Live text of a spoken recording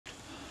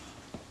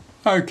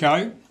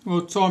Okay,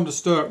 well, time to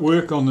start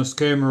work on this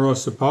camera, I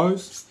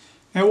suppose.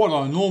 Now what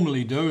I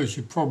normally do, as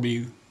you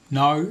probably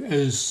know,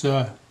 is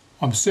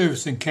I'm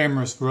servicing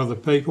cameras for other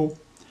people.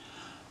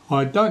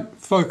 I don't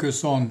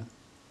focus on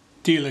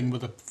dealing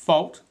with a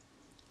fault.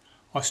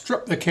 I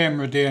strip the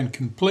camera down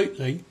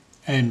completely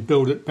and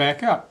build it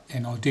back up,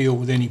 and I deal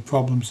with any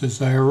problems as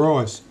they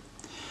arise.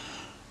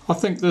 I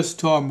think this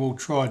time we'll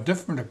try a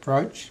different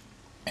approach,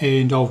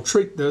 and I'll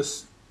treat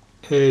this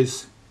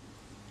as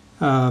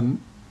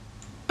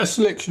a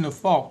selection of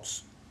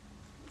faults,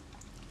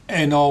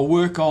 and I'll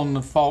work on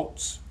the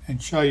faults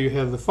and show you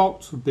how the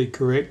faults would be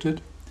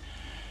corrected.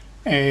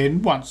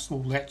 And once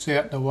all that's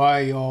out the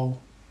way, I'll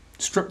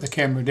strip the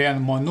camera down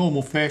in my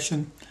normal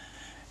fashion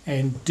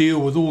and deal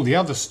with all the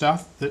other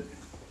stuff that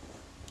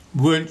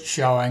weren't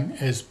showing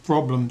as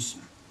problems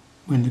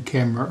when the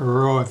camera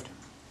arrived.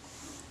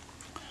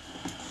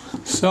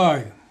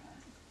 So,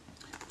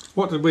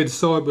 what did we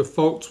decide were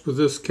faults with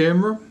this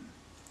camera?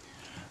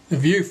 The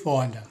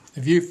viewfinder. The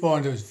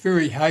viewfinder is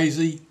very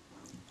hazy.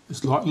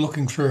 It's like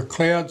looking through a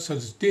cloud, so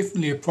there's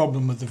definitely a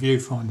problem with the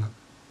viewfinder.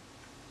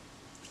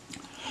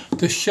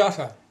 The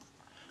shutter.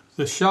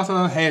 The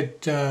shutter had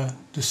the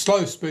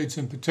slow speeds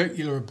in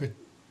particular are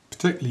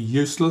particularly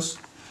useless.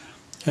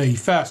 The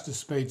faster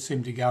speeds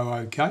seem to go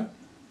okay.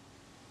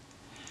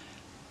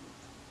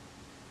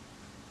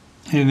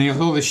 And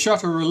the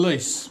shutter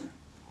release.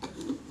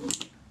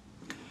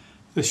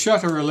 The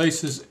shutter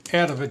release is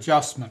out of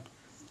adjustment.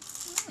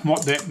 And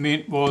what that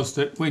meant was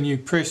that when you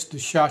pressed the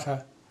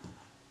shutter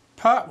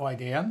part way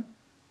down,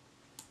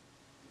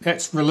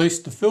 that's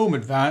released the film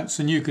advance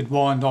and you could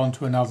wind on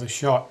to another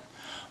shot.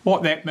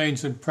 What that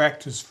means in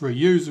practice for a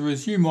user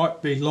is you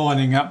might be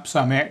lining up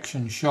some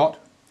action shot.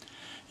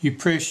 You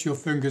press your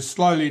fingers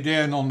slowly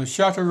down on the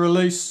shutter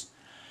release.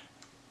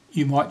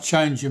 You might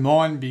change your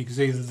mind because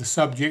either the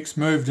subject's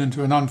moved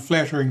into an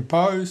unflattering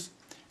pose,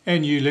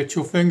 and you let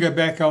your finger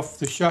back off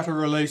the shutter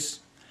release,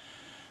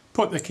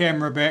 put the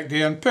camera back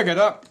down, pick it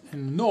up,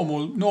 and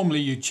normally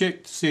you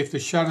check to see if the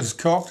shutter's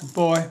cocked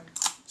by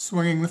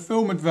swinging the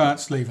film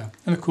advance lever.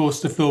 And of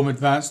course the film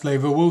advance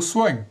lever will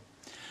swing.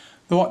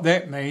 What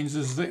that means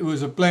is that there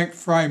was a blank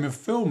frame of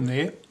film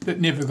there that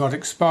never got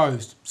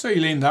exposed. So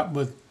you'll end up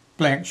with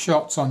blank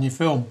shots on your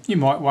film. You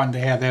might wonder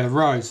how that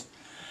arose.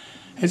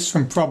 It's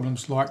from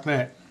problems like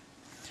that.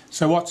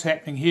 So what's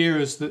happening here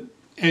is that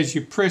as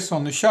you press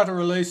on the shutter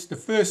release, the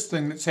first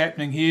thing that's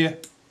happening here,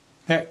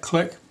 that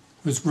click,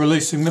 was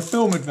releasing the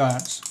film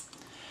advance.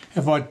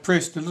 If I'd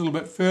pressed a little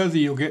bit further,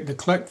 you'll get the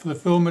click for the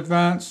film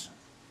advance.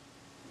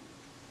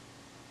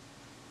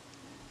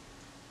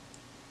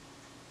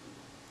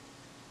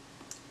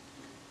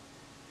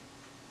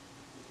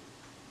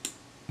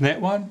 That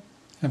one.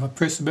 And if I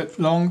press a bit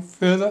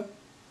further,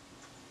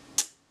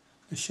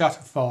 the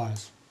shutter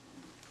fires.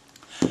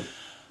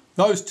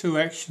 Those two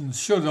actions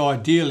should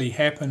ideally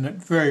happen at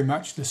very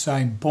much the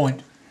same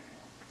point.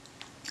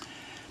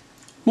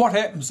 What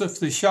happens if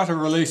the shutter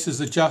release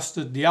is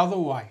adjusted the other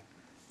way,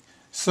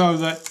 so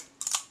that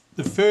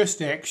the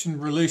first action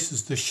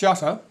releases the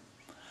shutter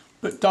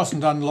but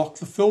doesn't unlock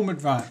the film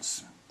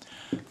advance?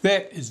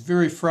 That is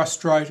very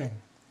frustrating.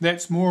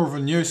 That's more of a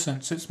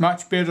nuisance. It's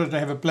much better to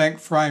have a blank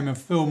frame of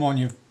film on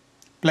your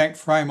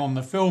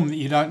the film that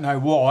you don't know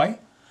why,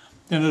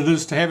 than it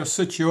is to have a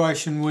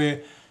situation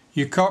where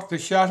you cock the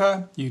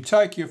shutter, you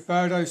take your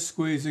photo,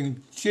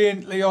 squeezing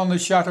gently on the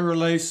shutter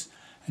release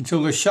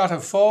until the shutter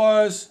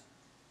fires,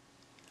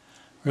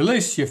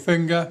 release your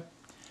finger,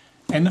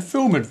 and the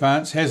film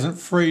advance hasn't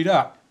freed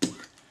up.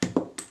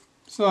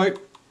 So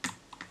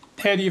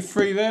how do you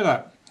free that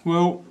up?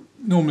 Well,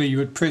 normally you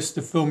would press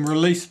the film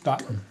release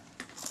button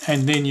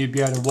and then you'd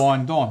be able to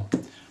wind on.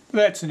 But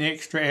that's an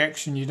extra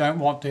action you don't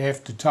want to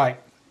have to take.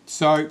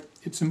 So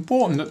it's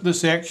important that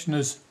this action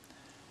is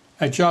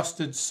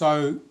adjusted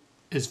so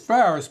as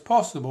far as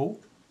possible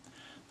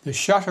the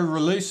shutter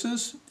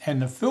releases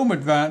and the film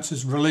advance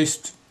is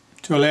released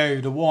to allow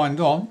you to wind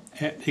on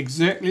at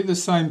exactly the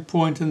same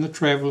point in the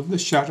travel of the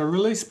shutter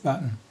release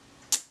button.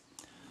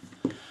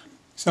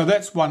 So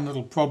that's one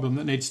little problem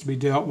that needs to be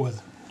dealt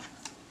with.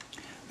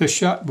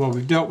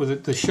 We've dealt with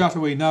it. The shutter,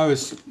 we know,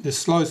 is the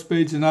slow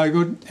speeds are no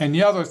good. And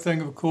the other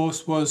thing, of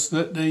course, was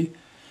that the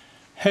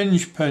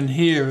hinge pin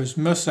here is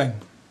missing.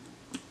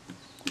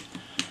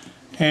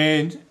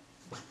 And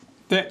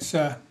that's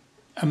a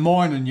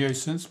minor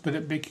nuisance, but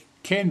it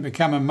can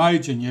become a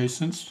major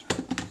nuisance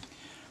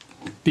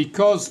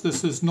because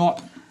this is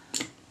not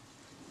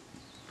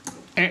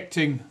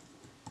acting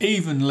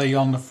evenly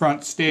on the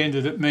front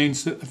standard. It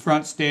means that the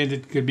front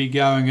standard could be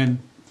going in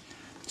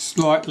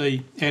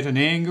slightly at an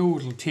angle.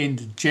 It'll tend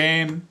to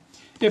jam.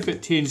 If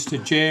it tends to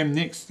jam,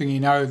 next thing you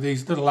know,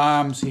 these little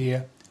arms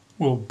here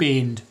will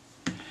bend.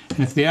 And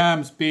if the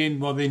arms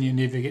bend, well, then you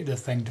never get the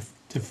thing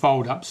to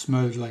fold up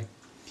smoothly.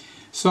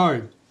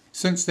 So,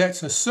 since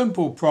that's a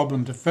simple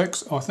problem to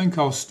fix, I think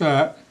I'll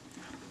start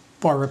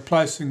by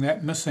replacing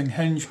that missing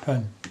hinge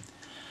pin.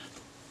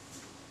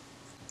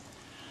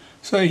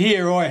 So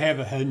here I have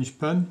a hinge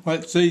pin. Well,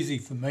 it's easy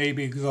for me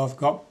because I've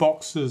got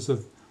boxes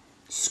of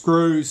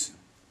screws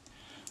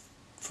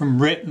from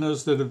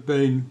retinas that have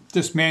been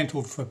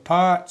dismantled for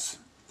parts,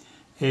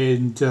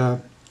 and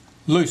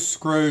loose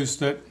screws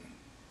that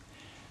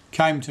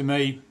came to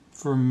me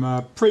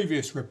from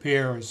previous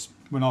repairers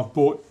when I've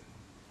bought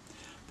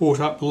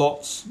up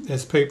lots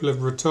as people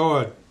have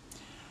retired.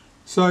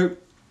 So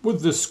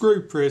with the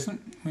screw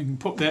present, we can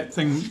put that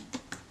thing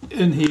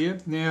in here.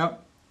 Now,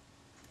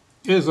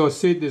 as I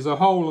said, there's a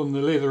hole in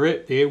the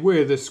leatherette there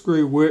where the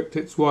screw worked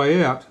its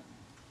way out.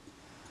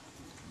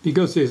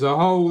 Because there's a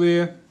hole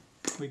there,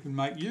 we can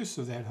make use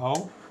of that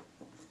hole.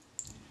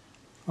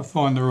 I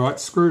find the right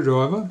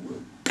screwdriver.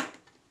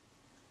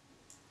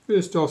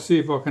 First I'll see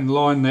if I can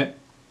line that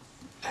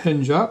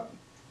hinge up.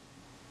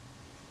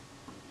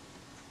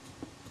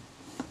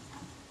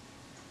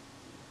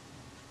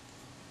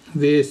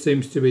 There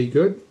seems to be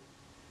good.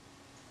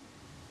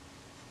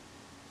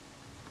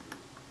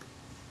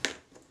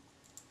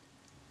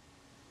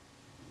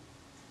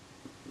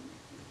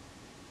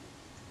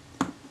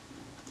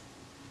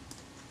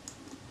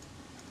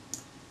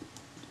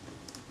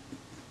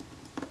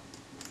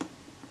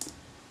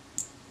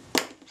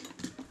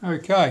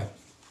 Okay,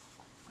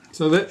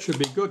 so that should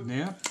be good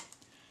now,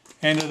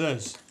 and it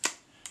is.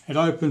 It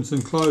opens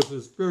and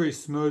closes very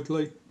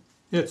smoothly.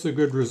 That's a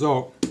good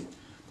result.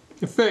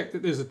 The fact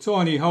that there's a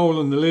tiny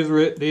hole in the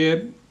leatherette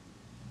there,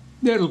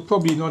 that'll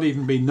probably not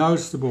even be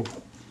noticeable.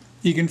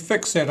 You can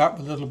fix that up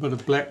with a little bit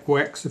of black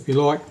wax if you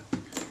like,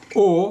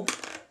 or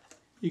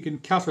you can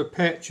cut a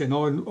patch, and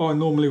I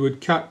normally would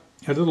cut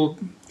a little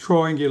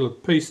triangular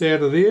piece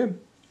out of there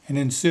and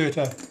insert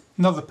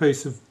another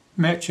piece of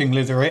matching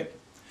leatherette,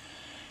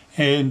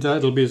 and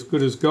it'll be as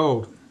good as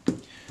gold.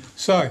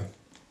 So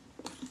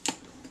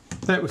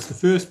that was the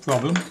first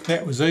problem.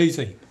 That was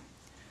easy.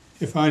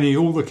 If only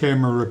all the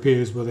camera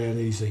repairs were that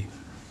easy.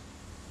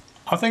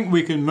 I think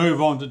we can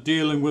move on to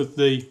dealing with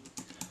the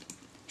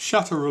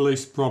shutter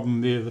release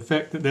problem there, the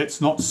fact that that's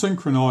not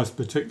synchronized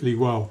particularly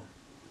well.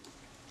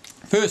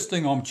 First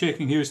thing I'm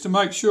checking here is to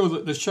make sure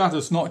that the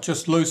shutter's not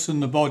just loose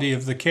in the body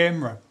of the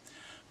camera,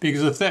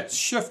 because if that's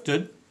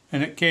shifted,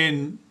 and it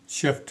can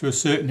shift to a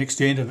certain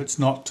extent if it's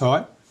not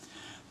tight,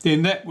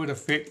 then that would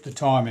affect the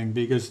timing,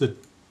 because the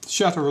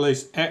shutter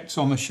release acts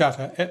on the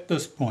shutter at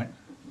this point.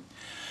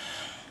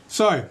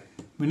 So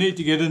we need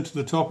to get into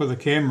the top of the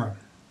camera.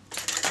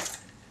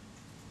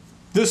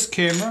 This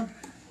camera,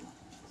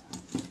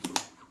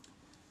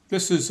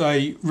 this is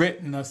a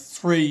Retina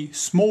III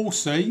small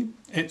c.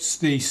 It's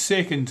the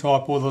second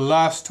type, or the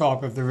last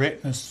type of the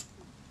Retina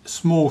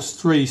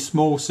III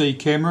small c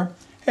camera.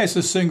 It has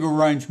a single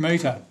range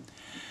meter.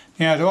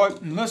 Now to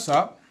open this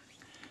up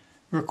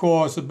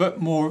requires a bit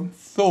more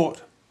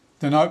thought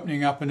than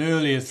opening up an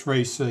earlier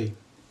 3C,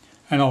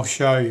 and I'll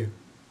show you.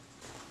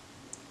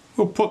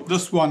 We'll put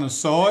this one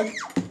aside,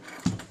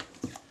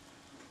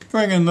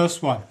 bring in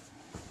this one.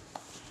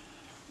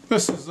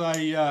 This is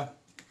a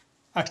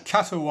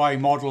cutaway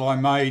model I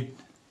made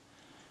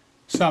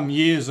some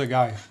years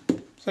ago,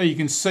 so you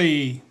can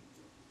see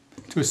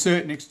to a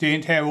certain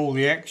extent how all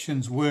the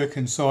actions work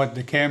inside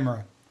the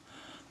camera.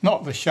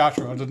 Not the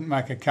shutter, I didn't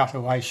make a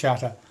cutaway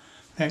shutter,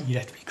 you'd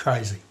have to be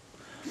crazy.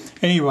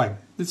 Anyway,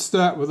 let's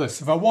start with this.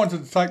 If I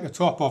wanted to take the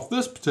top off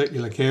this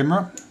particular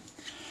camera,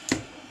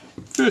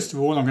 first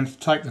of all I'm going to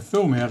take the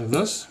film out of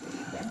this.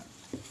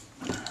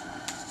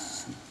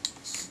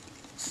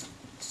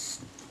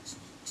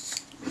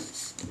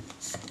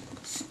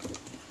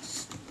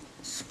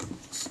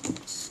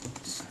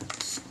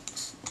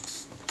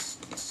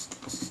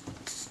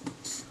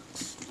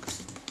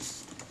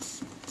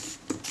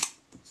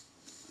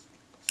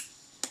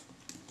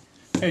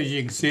 As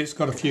you can see, it's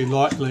got a few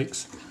light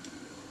leaks.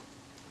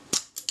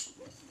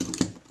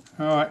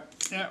 Alright,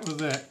 out with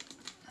that.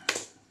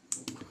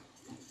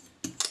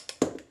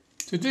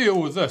 To deal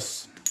with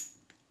this,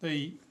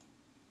 the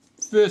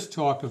first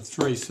type of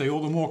 3C, or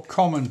the more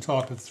common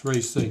type of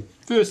 3C,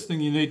 first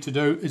thing you need to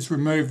do is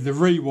remove the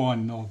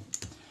rewind knob.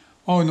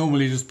 I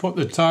normally just put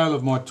the tail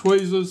of my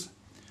tweezers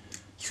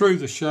through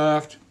the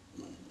shaft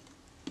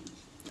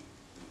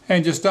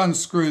and just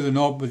unscrew the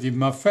knob with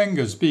my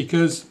fingers,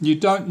 because you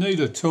don't need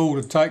a tool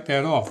to take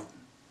that off.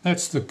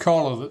 That's the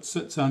collar that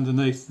sits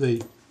underneath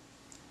the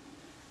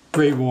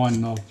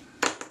rewind knob.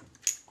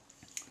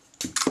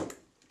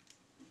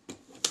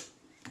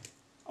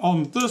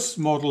 On this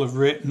model of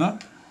Retina,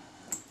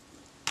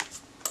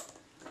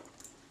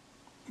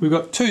 we've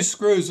got two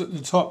screws at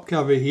the top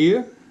cover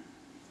here,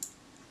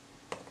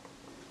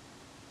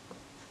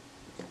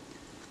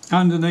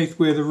 underneath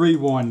where the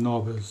rewind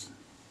knob is.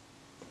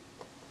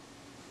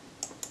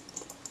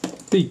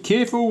 Be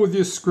careful with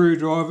your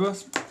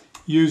screwdrivers.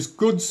 Use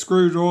good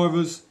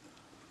screwdrivers,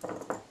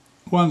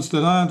 ones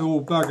that aren't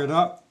all buggered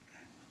up,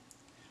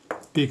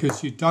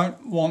 because you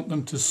don't want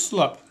them to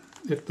slip.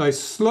 If they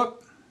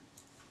slip,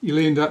 you'll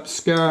end up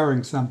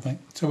scarring something.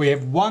 So we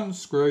have one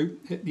screw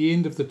at the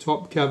end of the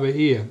top cover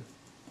here.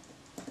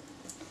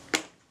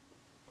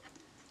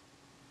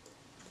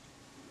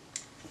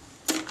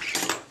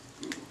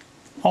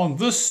 On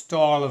this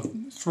style of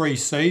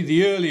 3C,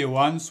 the earlier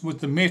ones with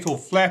the metal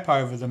flap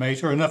over the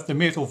meter, and if the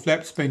metal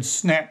flap's been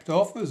snapped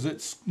off, as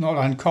it's not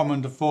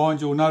uncommon to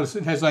find, you'll notice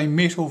it has a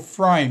metal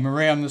frame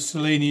around the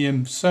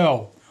selenium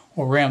cell,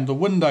 or around the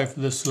window for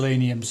the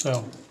selenium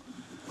cell.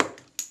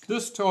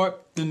 This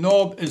type, the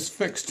knob is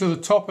fixed to the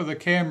top of the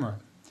camera.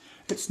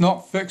 It's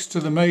not fixed to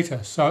the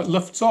meter, so it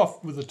lifts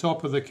off with the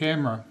top of the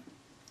camera,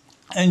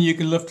 and you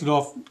can lift it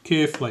off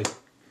carefully.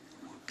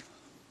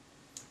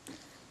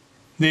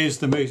 There's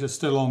the meter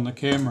still on the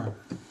camera.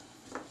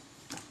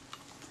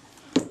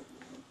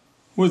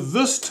 With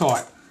this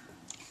type,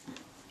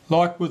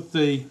 like with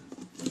the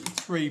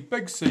 3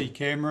 big C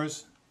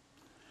cameras,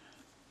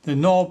 the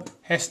knob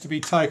has to be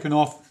taken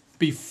off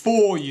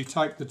before you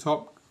take the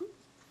top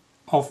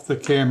off the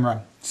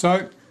camera.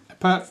 So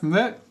apart from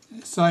that,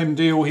 same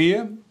deal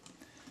here.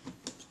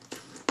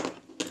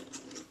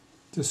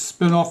 Just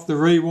spin off the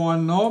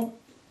rewind knob.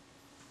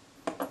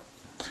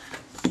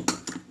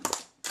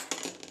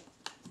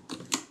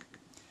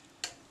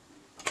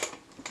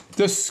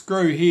 This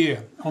screw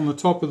here on the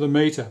top of the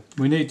meter,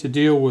 we need to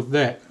deal with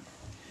that.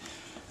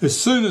 As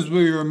soon as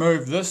we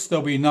remove this,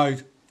 there'll be no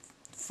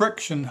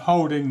friction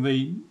holding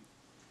the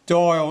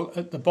dial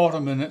at the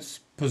bottom in its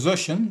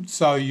position,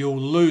 so you'll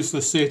lose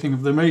the setting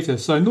of the meter.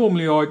 So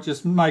normally I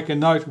just make a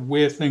note of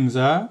where things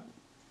are.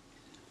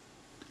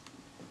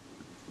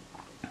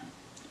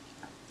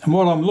 And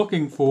what I'm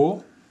looking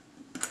for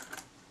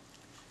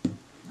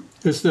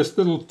is this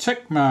little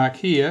tick mark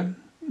here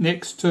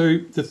next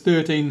to the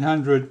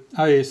 1300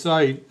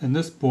 ASA in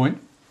this point,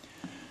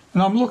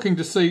 and I'm looking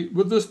to see,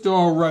 with this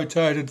dial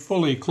rotated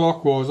fully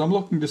clockwise, I'm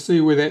looking to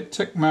see where that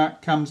tick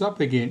mark comes up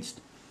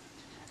against,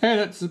 and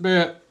it's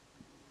about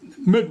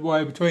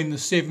midway between the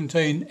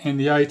 17 and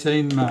the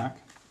 18 mark.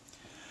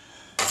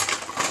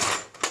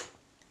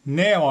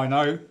 Now I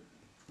know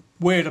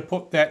where to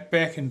put that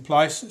back in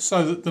place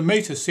so that the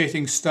meter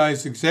setting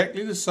stays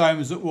exactly the same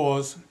as it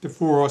was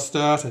before I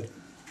started.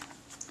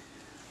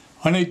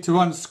 I need to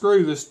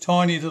unscrew this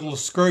tiny little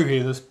screw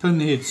here, this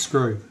pinhead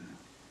screw.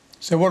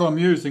 So what I'm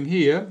using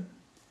here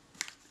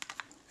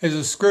is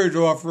a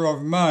screwdriver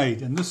I've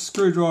made, and this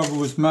screwdriver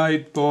was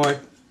made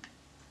by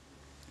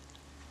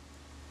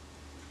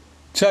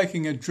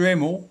taking a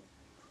Dremel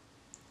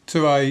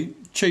to a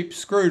cheap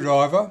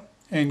screwdriver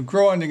and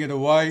grinding it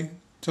away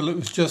till it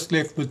was just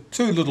left with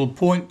 2 little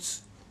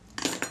points,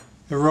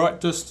 the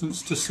right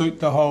distance to suit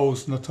the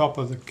holes in the top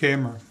of the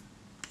camera.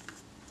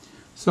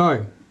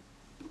 So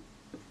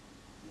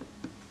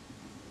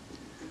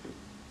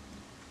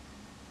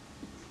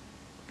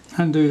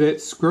undo that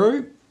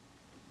screw,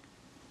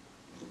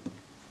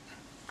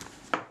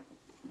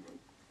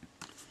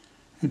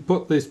 and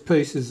put these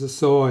pieces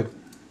aside.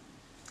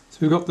 So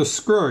we've got the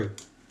screw,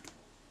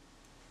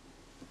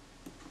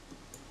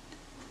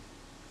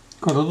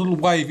 got a little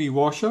wavy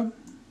washer,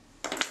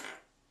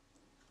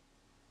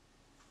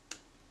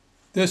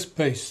 this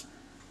piece,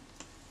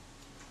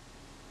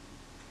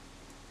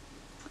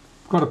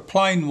 got a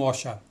plain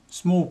washer,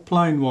 small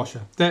plain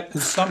washer, that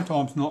is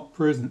sometimes not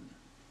present.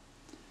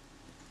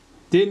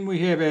 Then we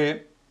have our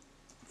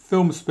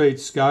film speed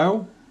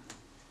scale.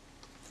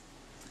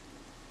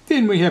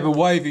 Then we have a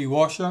wavy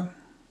washer.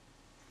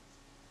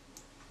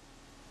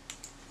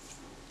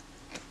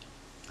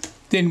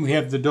 Then we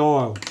have the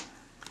dial.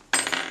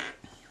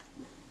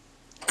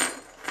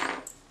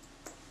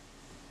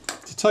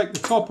 To take the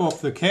top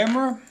off the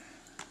camera,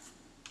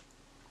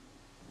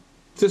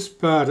 this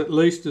part at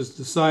least is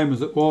the same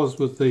as it was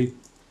with the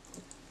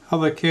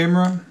other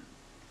camera.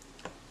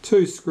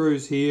 2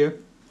 screws here.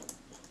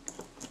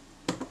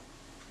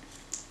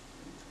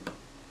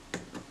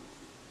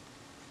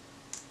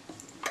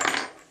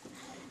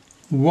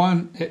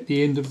 One at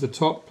the end of the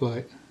top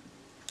plate.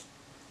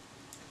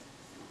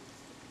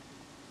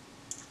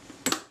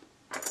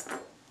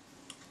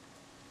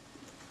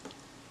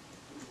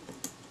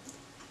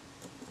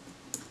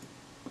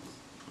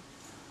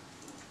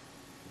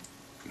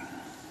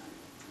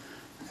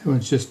 That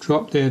one's just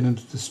dropped down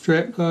into the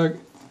strap plug.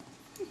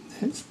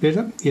 That's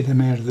better, get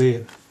them out of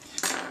there.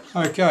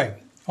 Okay,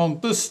 on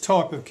this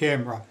type of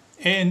camera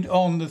and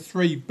on the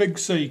 3 big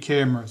C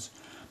cameras,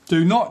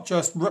 do not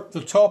just rip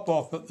the top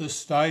off at this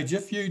stage.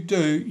 If you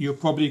do, you'll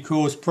probably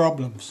cause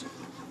problems.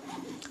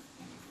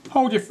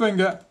 Hold your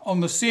finger on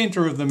the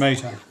centre of the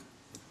meter.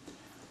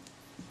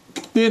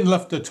 Then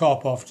lift the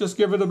top off. Just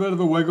give it a bit of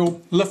a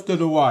wiggle, lift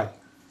it away.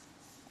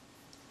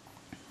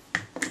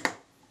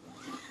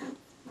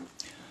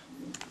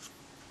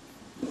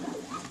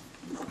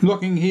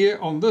 Looking here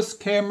on this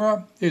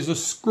camera, there's a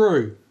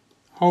screw.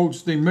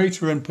 Holds the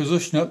meter in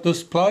position at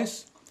this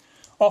place.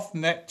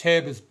 Often that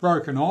tab is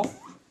broken off.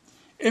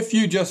 If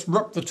you just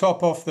rip the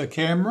top off the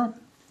camera,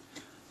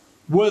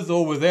 with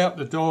or without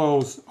the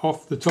dials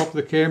off the top of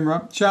the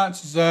camera,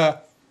 chances are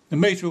the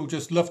meter will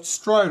just lift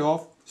straight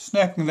off,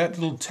 snapping that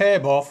little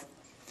tab off,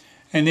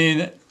 and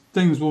then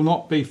things will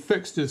not be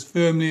fixed as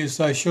firmly as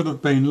they should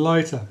have been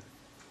later.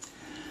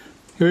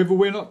 However,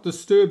 we're not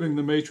disturbing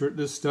the meter at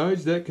this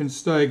stage. That can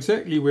stay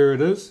exactly where it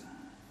is.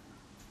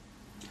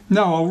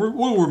 No, I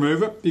will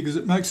remove it because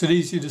it makes it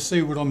easier to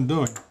see what I'm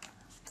doing.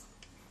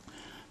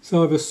 So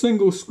I have a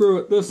single screw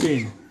at this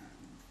end.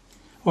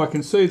 I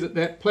can see that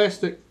that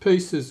plastic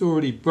piece is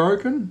already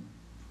broken.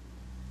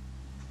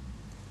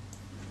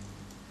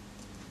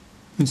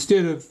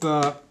 Instead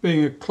of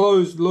being a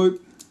closed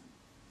loop,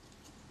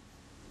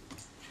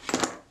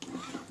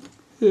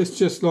 it's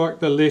just like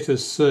the letter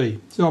C.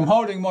 So I'm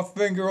holding my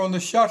finger on the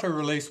shutter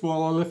release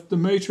while I lift the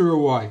meter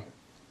away.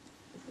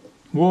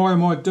 Why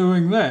am I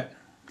doing that?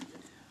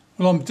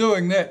 Well, I'm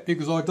doing that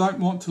because I don't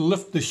want to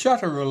lift the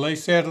shutter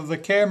release out of the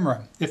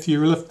camera. If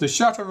you lift the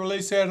shutter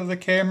release out of the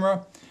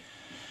camera,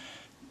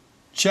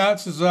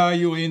 chances are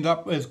you'll end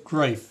up with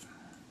grief.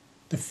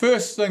 The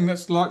first thing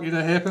that's likely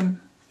to happen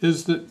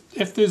is that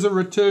if there's a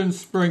return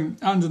spring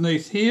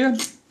underneath here,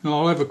 and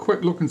I'll have a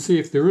quick look and see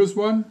if there is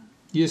one.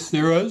 Yes,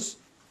 there is.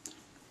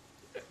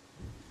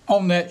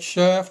 On that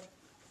shaft,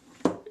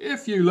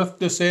 if you lift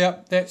this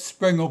out, that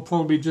spring will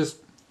probably just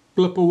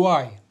blip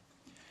away.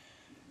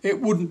 It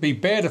wouldn't be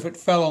bad if it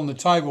fell on the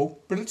table,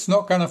 but it's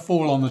not going to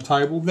fall on the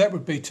table. That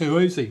would be too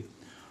easy.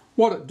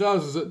 What it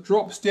does is it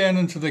drops down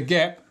into the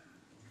gap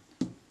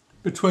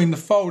between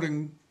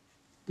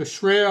the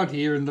shroud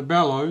here and the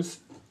bellows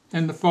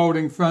and the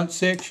folding front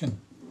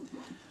section.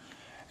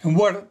 And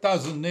what it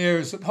does in there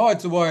is it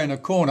hides away in a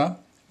corner,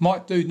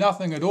 might do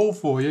nothing at all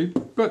for you,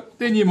 but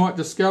then you might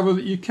discover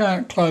that you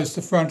can't close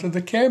the front of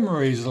the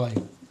camera easily.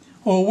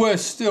 Or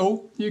worse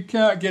still, you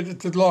can't get it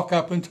to lock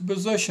up into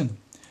position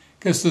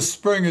because the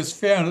spring has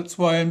found its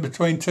way in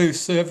between two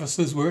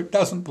surfaces where it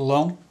doesn't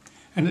belong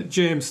and it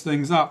jams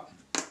things up.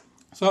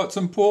 So it's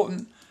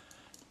important,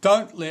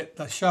 don't let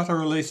the shutter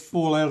release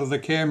fall out of the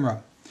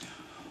camera.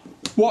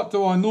 What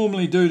do I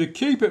normally do to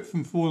keep it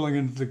from falling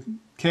into the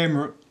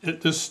camera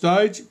at this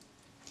stage?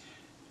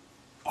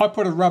 I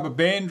put a rubber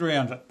band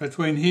around it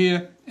between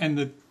here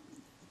and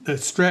the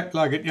strap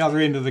lug at the other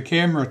end of the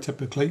camera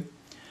typically,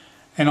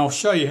 and I'll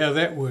show you how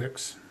that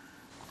works.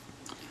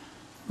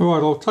 Right,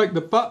 I'll take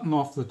the button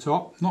off the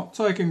top, not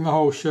taking the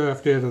whole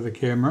shaft out of the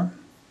camera.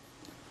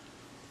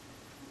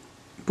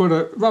 Put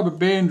a rubber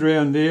band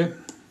around there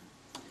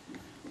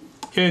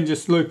and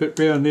just loop it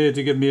round there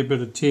to give me a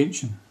bit of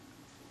tension.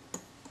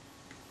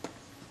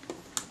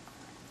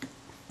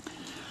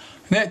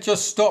 And that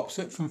just stops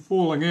it from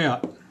falling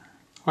out.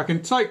 I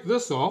can take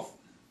this off.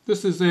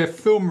 This is our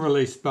film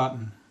release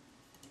button.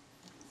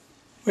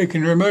 We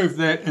can remove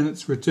that and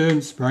its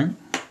return spring.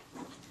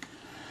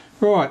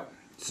 Right,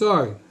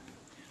 so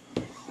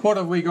what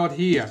have we got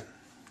here?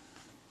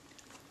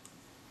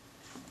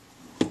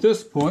 At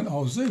this point,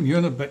 I'll zoom you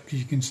in a bit because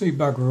you can see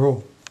bugger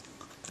all.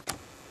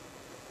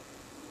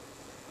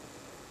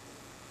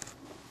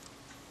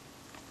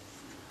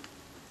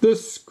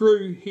 This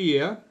screw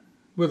here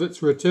with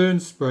its return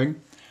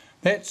spring,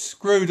 that's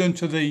screwed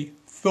into the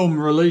film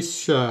release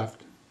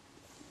shaft.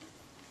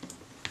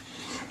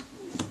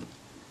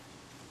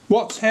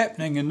 What's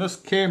happening in this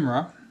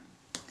camera,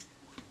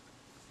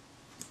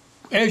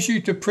 as you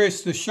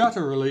depress the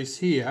shutter release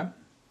here,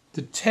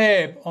 the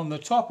tab on the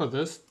top of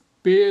this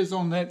bears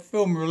on that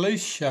film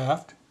release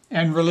shaft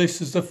and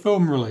releases the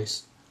film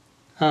release,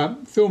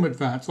 film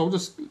advance. I'll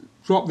just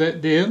drop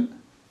that down.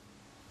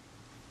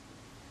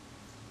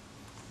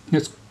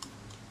 Let's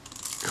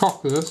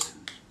cock this.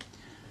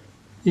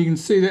 You can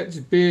see that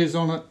just bears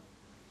on it.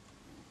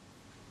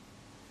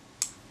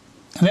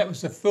 And that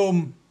was the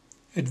film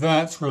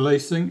advance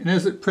releasing, and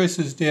as it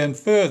presses down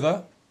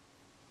further,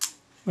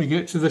 we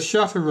get to the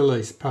shutter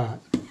release part.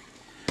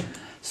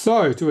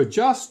 So to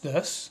adjust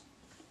this,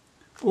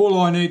 all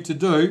I need to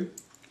do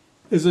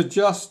is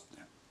adjust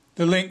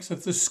the length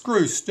of the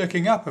screw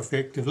sticking up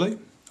effectively.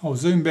 I'll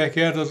zoom back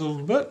out a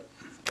little bit.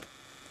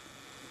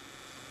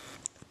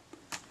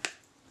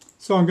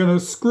 So I'm going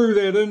to screw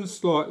that in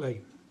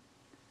slightly.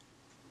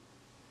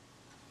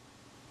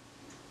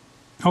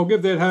 I'll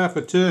give that half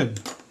a turn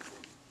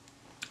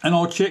and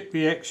I'll check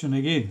the action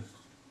again.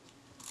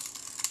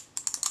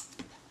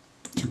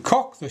 To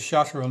cock the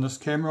shutter on this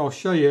camera, I'll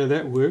show you how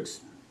that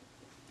works.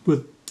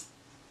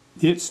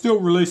 It's still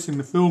releasing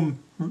the film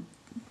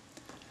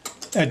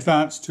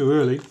advance too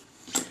early.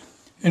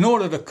 In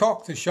order to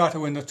cock the shutter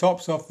when the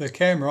top's off the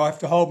camera, I have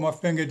to hold my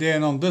finger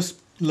down on this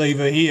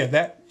lever here,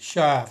 that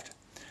shaft.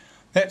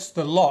 That's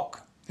the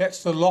lock.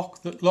 That's the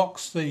lock that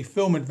locks the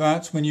film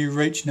advance when you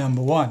reach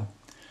number 1.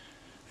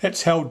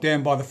 That's held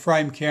down by the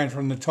frame counter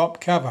on the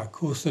top cover. Of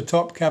course the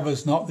top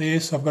cover's not there,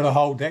 so I've got to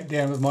hold that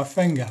down with my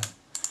finger.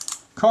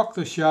 Cock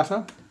the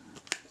shutter.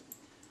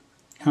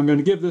 I'm going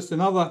to give this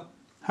another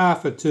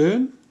half a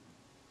turn.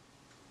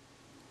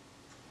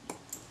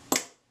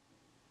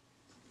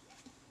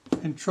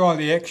 And try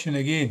the action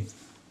again.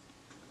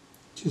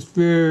 Just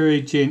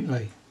very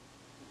gently.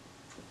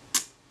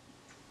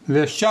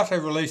 The shutter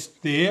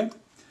released there,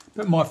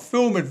 but my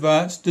film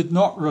advance did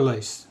not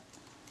release.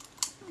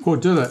 Or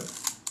did it?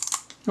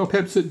 Or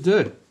perhaps it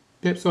did.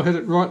 Perhaps I hit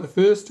it right the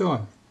first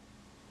time.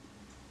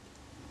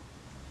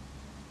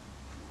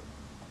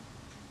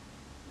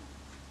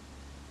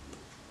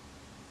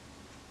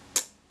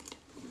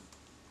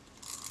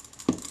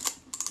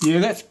 Yeah,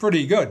 that's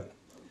pretty good.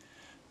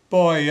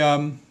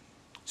 by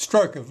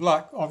stroke of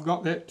luck, I've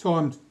got that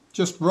timed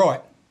just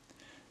right.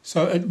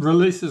 So it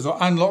releases or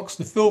unlocks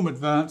the film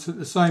advance at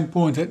the same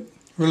point it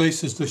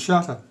releases the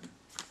shutter.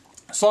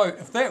 So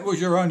if that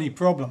was your only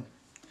problem,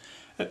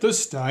 at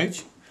this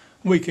stage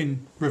we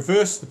can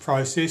reverse the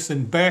process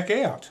and back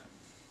out.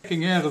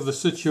 Backing out of the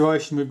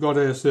situation we've got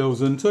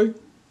ourselves into,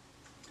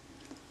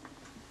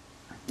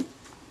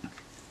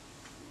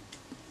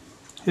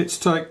 let's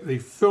take the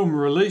film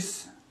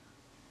release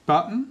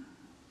button,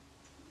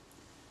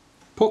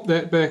 put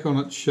that back on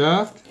its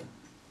shaft,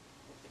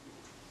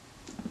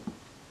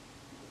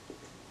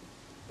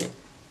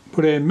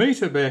 put our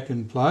meter back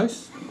in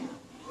place,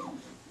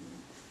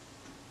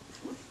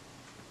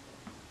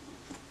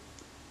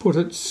 put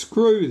its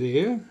screw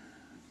there,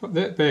 put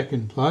that back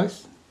in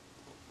place.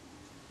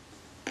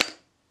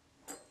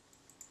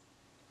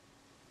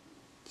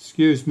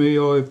 Excuse me,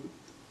 I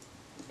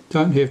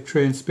don't have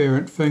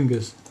transparent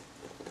fingers.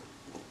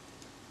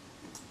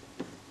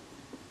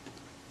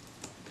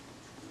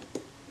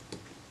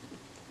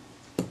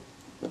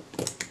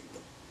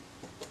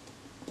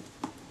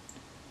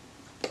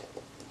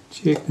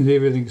 Check that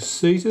everything's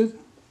seated.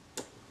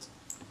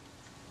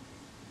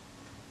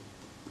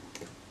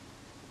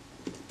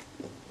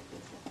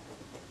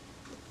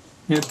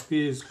 That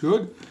appears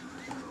good.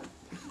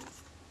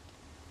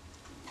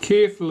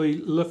 Carefully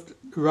lift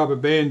the rubber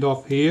band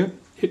off here.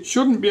 It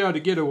shouldn't be able to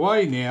get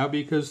away now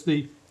because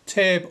the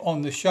tab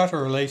on the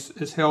shutter release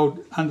is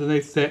held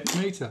underneath that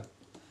meter.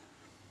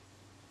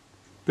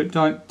 But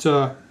don't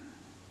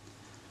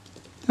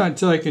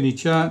take any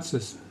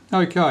chances.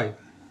 Okay.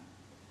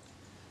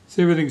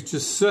 So everything's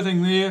just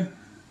sitting there.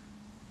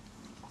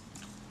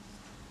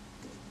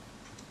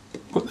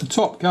 Put the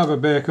top cover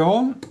back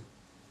on.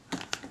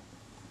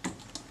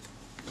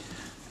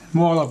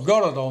 And while I've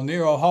got it on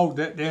there, I'll hold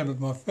that down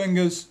with my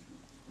fingers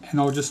and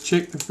I'll just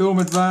check the film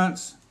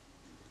advance.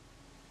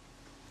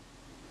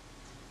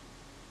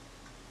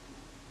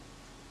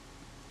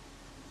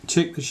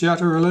 Check the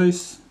shutter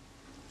release.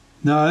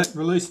 No, it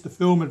released the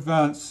film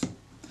advance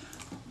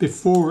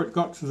before it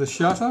got to the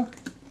shutter.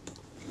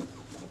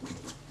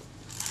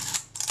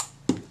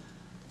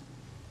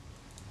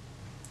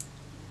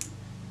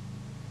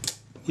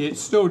 Yeah,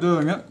 it's still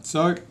doing it,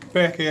 so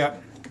back out.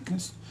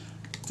 Let's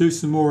do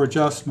some more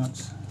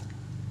adjustments.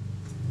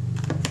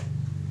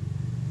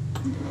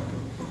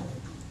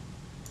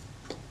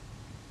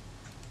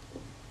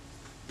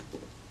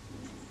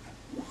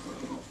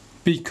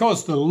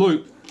 Because the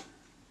loop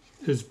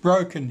is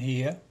broken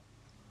here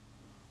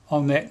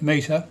on that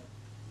meter,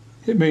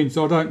 it means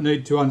I don't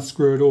need to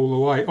unscrew it all the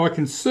way. I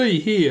can see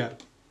here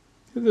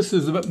that this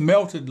is a bit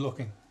melted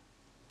looking.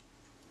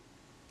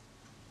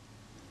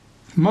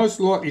 Most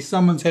likely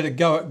someone's had a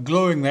go at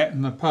gluing that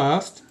in the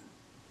past.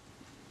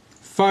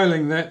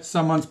 Failing that,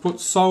 someone's put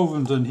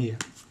solvent in here,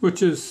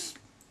 which is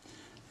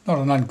not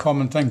an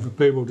uncommon thing for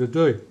people to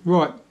do.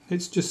 Right,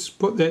 let's just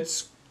put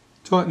that,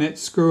 tighten that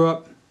screw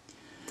up.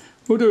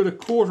 We'll do it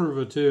 1/4 of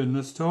a turn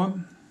this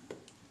time.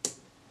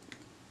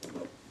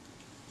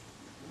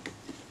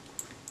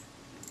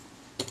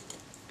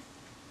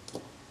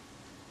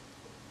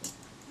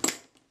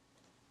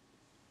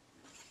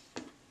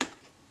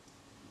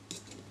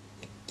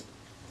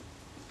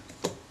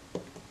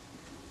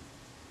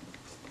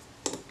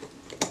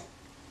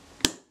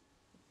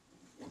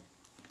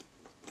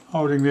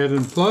 Holding that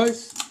in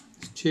place,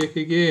 let's check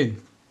again.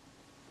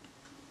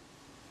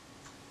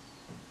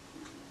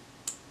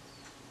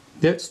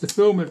 That's the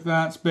film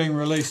advance being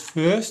released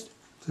first,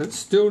 so it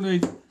still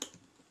needs,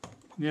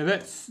 now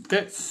that's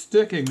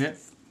sticking, that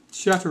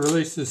shutter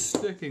release is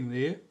sticking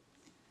there.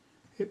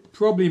 It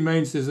probably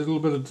means there's a little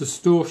bit of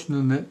distortion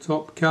in that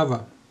top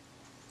cover.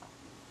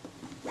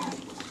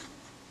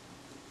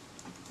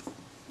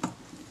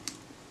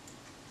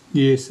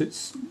 Yes,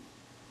 it's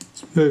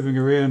moving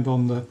around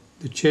on the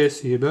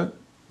chassis a bit.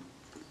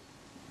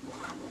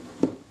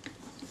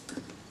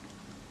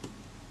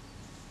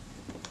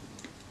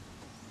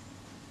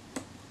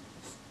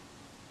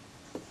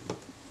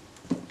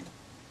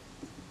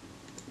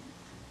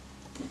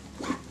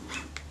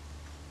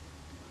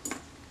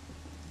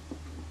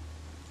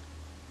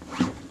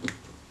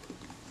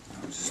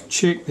 Just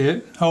check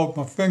that, hold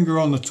my finger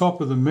on the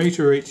top of the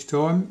meter each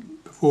time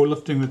before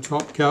lifting the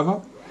top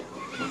cover.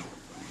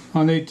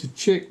 I need to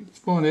check,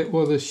 find out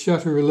why the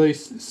shutter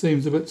release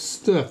seems a bit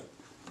stiff.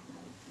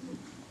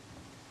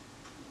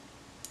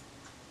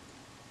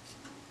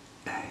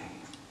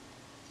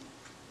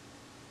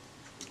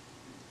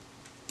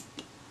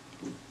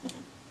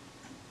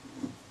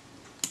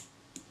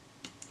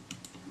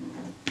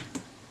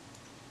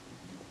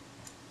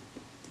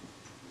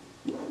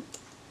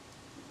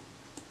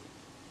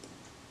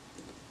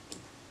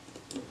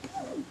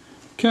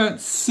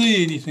 Can't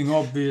see anything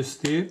obvious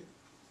there.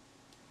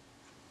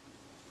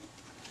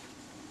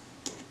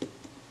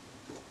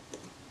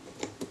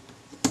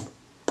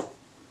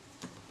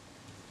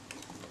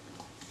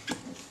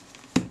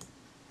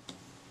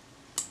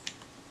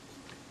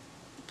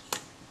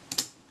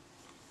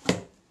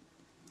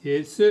 Yeah,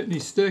 it's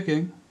certainly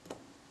sticking.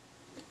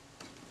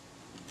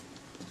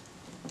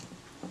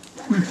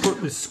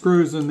 the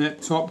screws in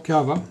that top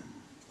cover,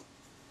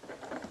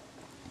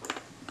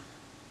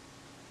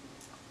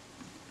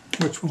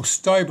 which will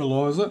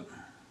stabilise it.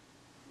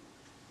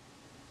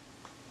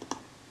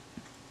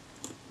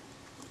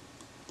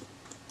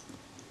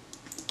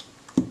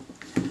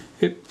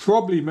 It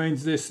probably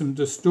means there's some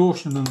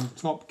distortion in the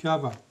top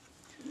cover.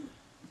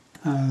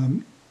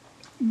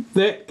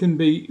 That can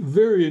be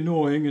very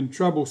annoying and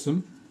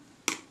troublesome.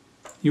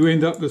 You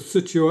end up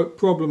with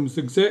problems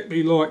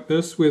exactly like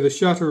this, where the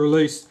shutter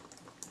release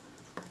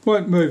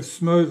won't move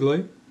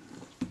smoothly.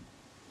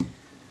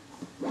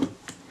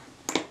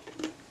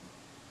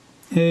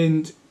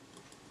 And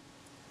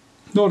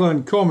not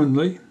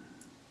uncommonly,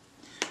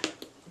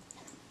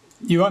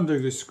 you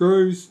undo the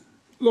screws,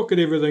 look at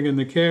everything in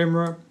the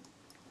camera,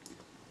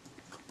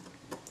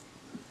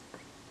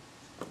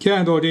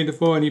 can't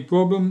identify any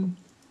problem,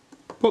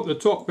 put the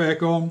top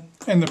back on,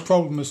 and the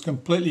problem has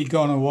completely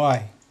gone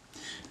away.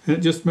 And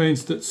it just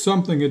means that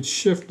something had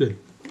shifted.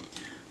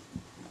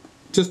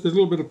 Just a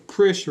little bit of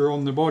pressure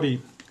on the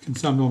body can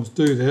sometimes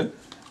do that.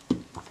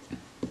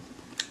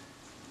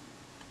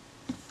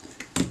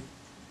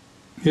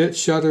 Yeah,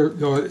 shutter,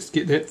 let's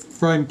get that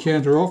frame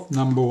counter off,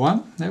 number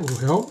one, that will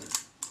help.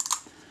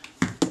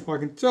 I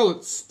can tell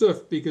it's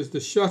stiff because the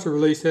shutter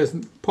release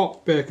hasn't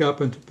popped back up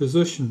into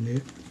position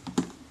there.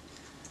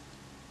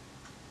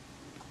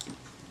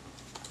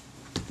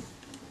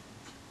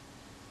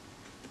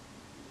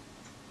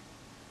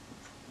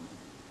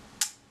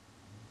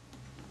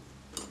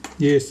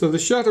 Yeah, so the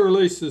shutter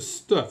release is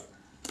stiff.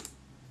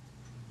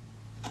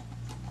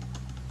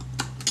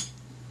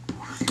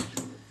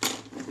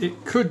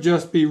 It could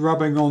just be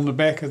rubbing on the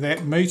back of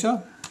that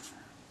meter,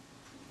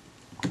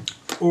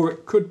 or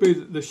it could be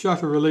that the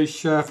shutter release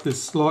shaft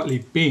is slightly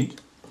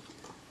bent.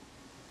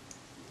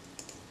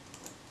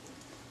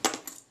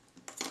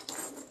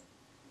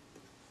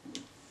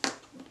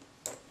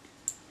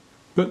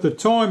 But the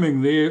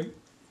timing there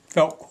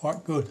felt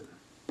quite good.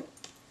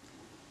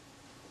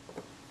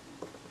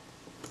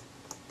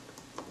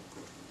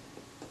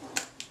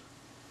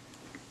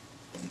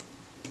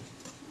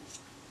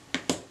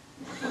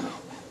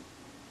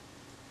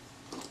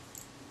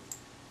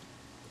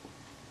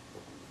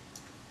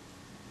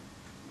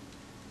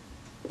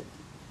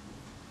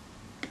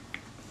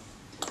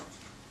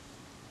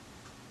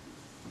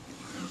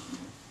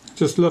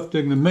 Just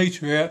lifting the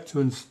meter out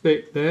to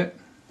inspect that.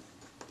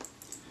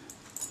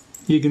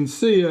 You can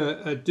see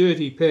a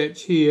dirty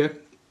patch here.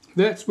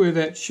 That's where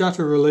that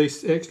shutter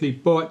release actually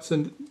bites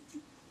and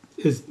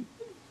is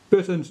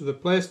bit into the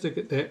plastic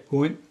at that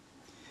point.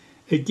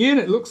 Again,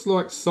 it looks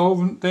like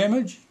solvent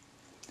damage.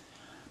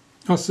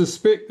 I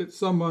suspect that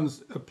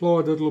someone's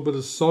applied a little bit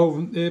of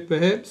solvent there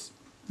perhaps.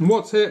 And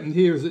what's happened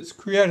here is it's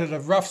created a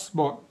rough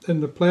spot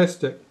in the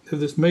plastic of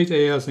this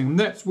meter housing, and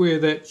that's where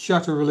that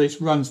shutter release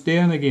runs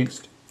down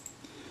against.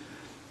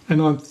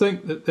 And I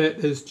think that that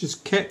is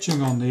just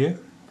catching on there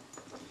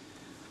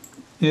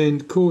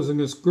and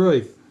causing us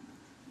grief.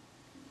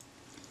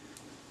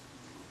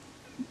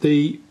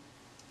 The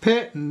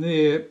pattern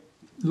there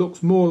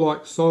looks more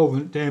like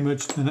solvent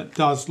damage than it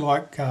does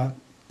like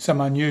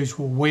some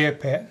unusual wear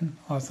pattern,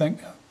 I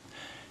think.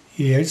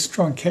 Yeah, let's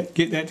try and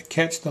get that to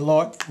catch the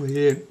light for you.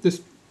 Yeah,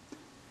 this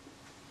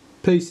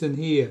piece in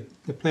here,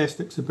 the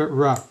plastic's a bit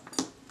rough.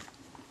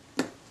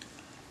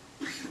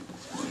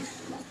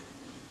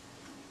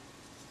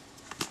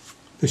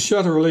 The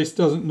shutter release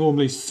doesn't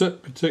normally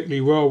sit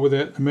particularly well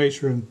without the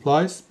meter in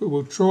place, but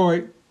we'll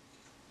try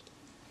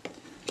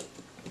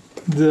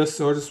this.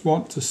 I just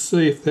want to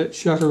see if that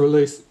shutter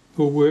release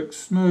will work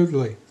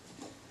smoothly.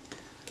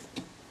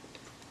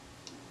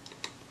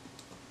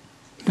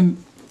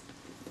 And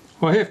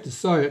I have to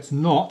say it's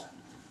not.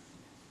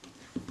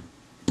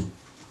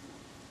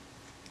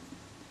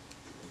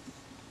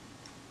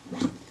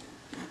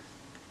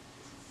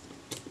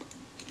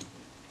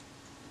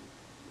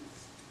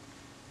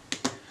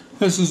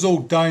 This is all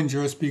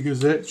dangerous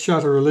because that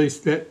shutter release,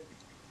 that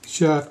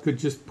shaft could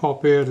just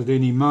pop out at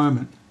any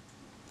moment.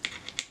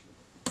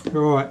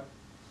 Right.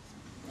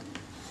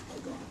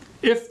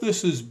 If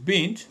this is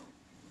bent,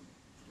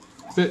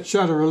 if that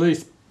shutter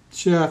release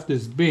shaft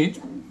is bent,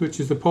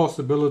 which is a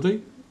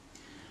possibility,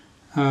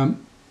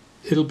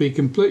 it'll be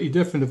completely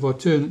different if I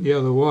turn it the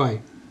other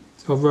way.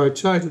 So I've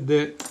rotated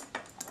that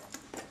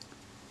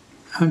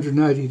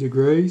 180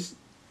 degrees.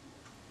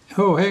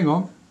 Oh, hang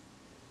on.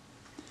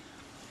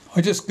 I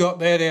just got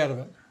that out of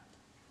it.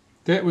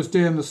 That was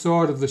down the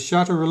side of the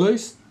shutter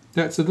release.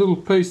 That's a little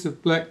piece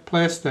of black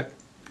plastic.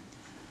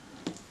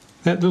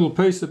 That little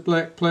piece of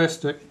black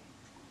plastic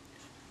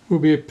will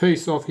be a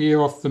piece off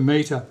here off the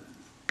meter.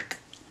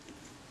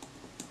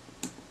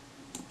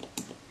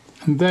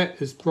 And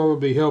that is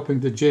probably helping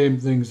to jam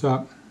things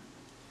up.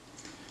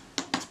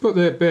 Let's put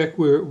that back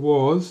where it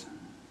was.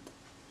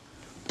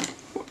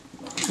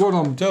 What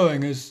I'm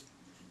doing is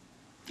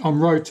I'm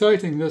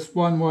rotating this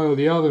one way or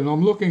the other, and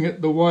I'm looking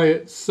at the way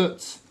it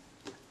sits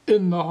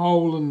in the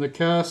hole in the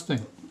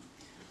casting.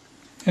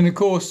 And of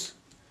course,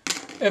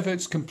 if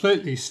it's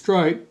completely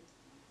straight,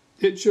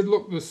 it should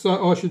look the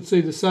same. I should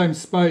see the same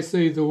space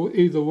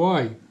either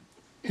way.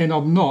 and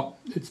I'm not,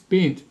 it's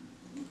bent.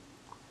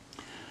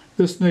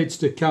 This needs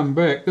to come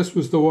back. This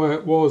was the way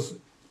it was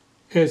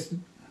as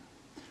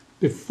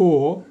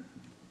before,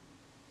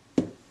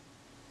 and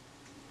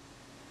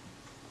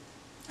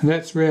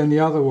that's round the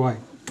other way.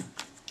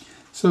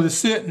 So there's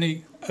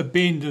certainly a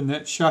bend in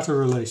that shutter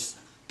release.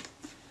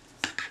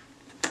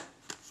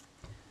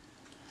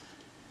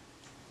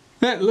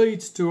 That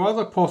leads to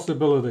other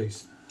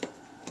possibilities.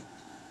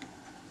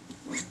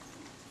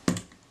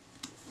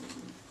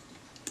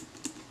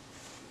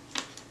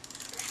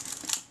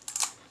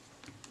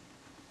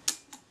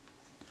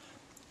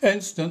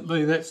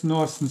 Instantly, that's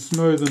nice and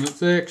smooth in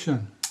its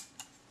action.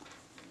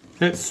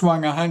 That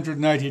swung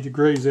 180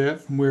 degrees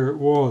out from where it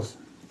was.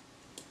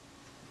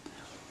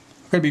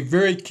 You've got to be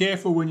very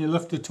careful when you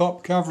lift the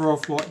top cover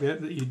off like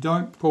that, that you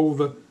don't pull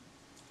the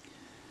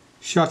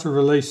shutter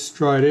release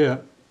straight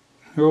out.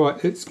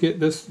 Right, let's get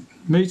this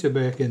meter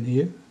back in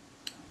here.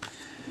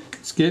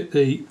 Let's get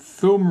the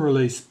film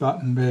release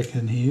button back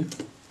in here.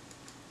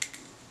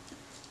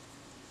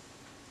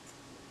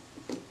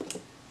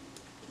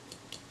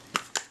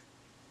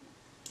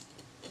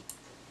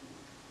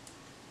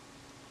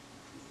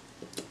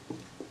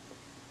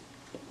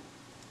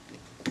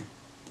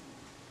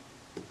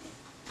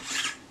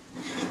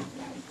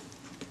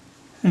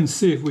 And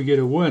see if we get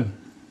a win.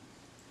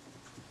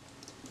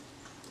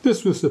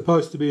 This was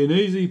supposed to be an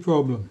easy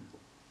problem.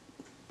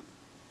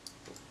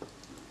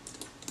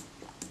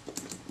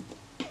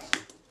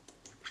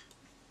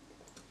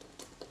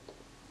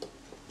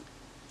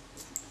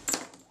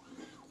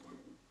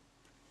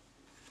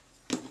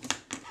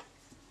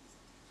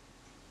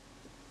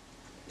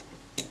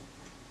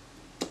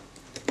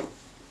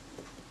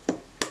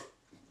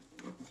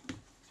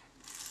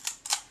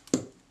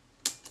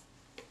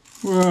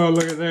 Well,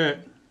 look at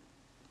that.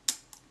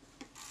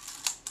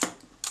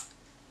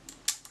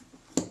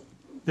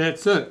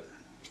 That's it.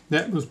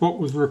 That was what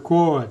was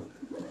required.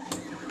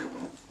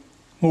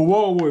 Well,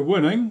 while we're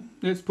winning,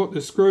 let's put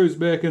the screws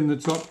back in the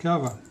top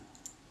cover.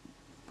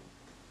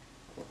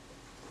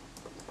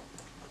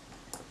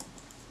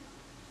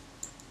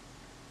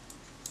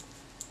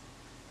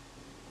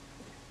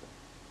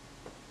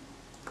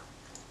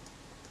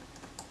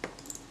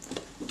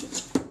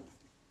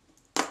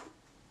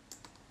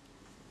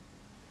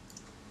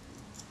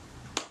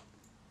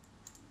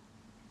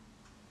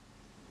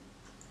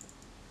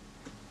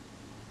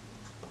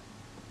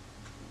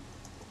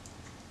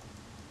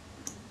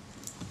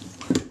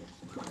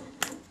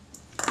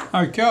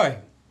 Okay,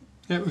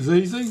 that was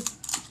easy.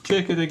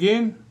 Check it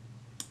again.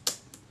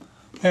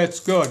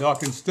 That's good. I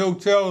can still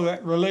tell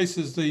that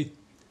releases the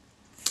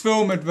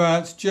film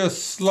advance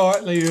just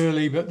slightly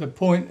early, but the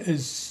point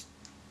is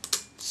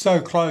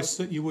so close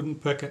that you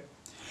wouldn't pick it.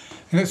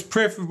 And it's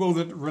preferable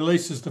that it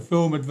releases the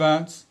film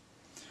advance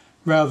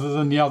rather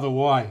than the other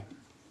way.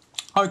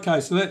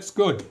 Okay, so that's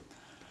good.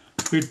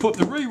 We'd put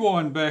the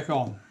rewind back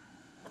on.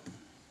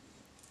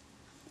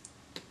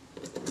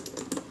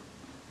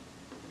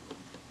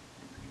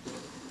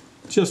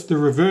 Just the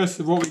reverse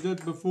of what we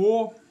did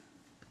before.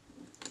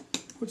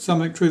 Put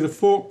something through the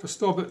fork to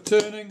stop it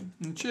turning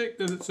and check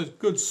that it's a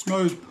good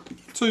smooth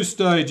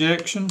two-stage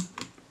action.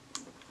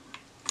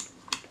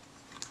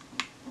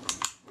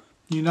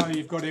 You know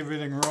you've got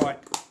everything right.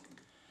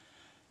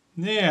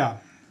 Now,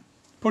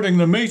 putting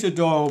the meter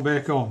dial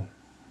back on.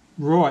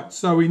 Right,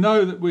 so we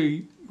know that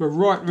we were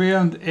right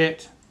round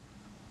at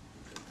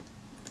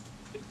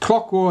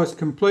clockwise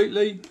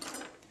completely,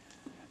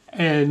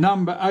 and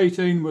number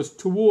 18 was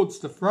towards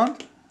the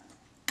front,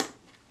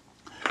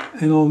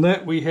 and on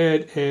that we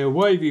had our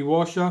wavy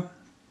washer,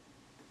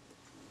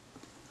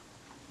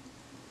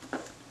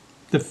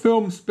 the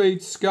film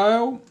speed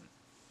scale,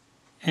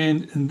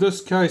 and in this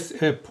case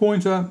our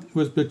pointer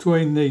was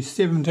between the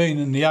 17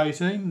 and the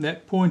 18,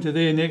 that pointer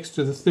there next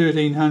to the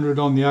 1300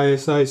 on the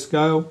ASA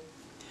scale.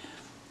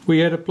 We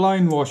had a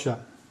plain washer.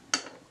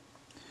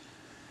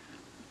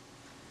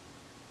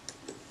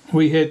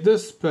 We had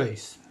this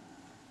piece.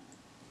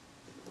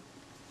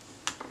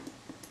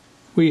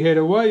 We had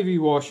a wavy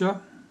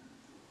washer,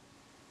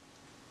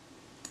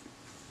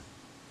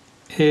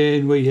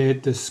 and we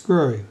had the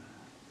screw.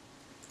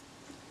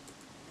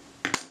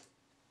 I'll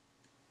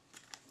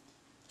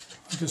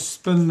just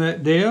spin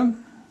that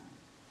down.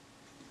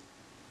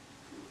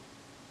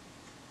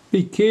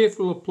 Be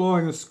careful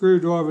applying a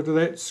screwdriver to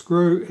that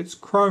screw. It's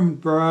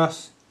chromed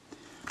brass.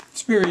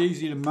 It's very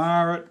easy to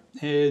mar it,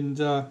 and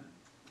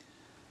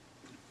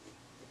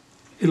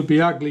it'll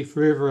be ugly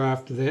forever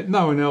after that.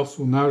 No one else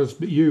will notice,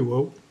 but you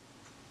will.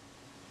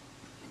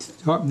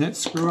 Tighten that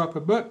screw up a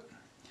bit.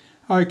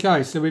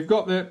 Okay, so we've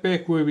got that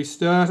back where we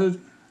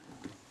started.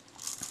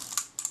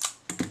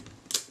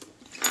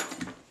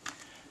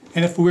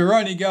 And if we were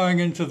only going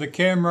into the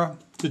camera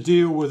to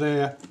deal with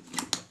our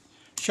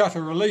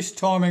shutter release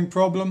timing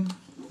problem,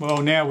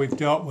 well, now we've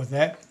dealt with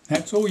that.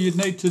 That's all you'd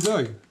need to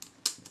do.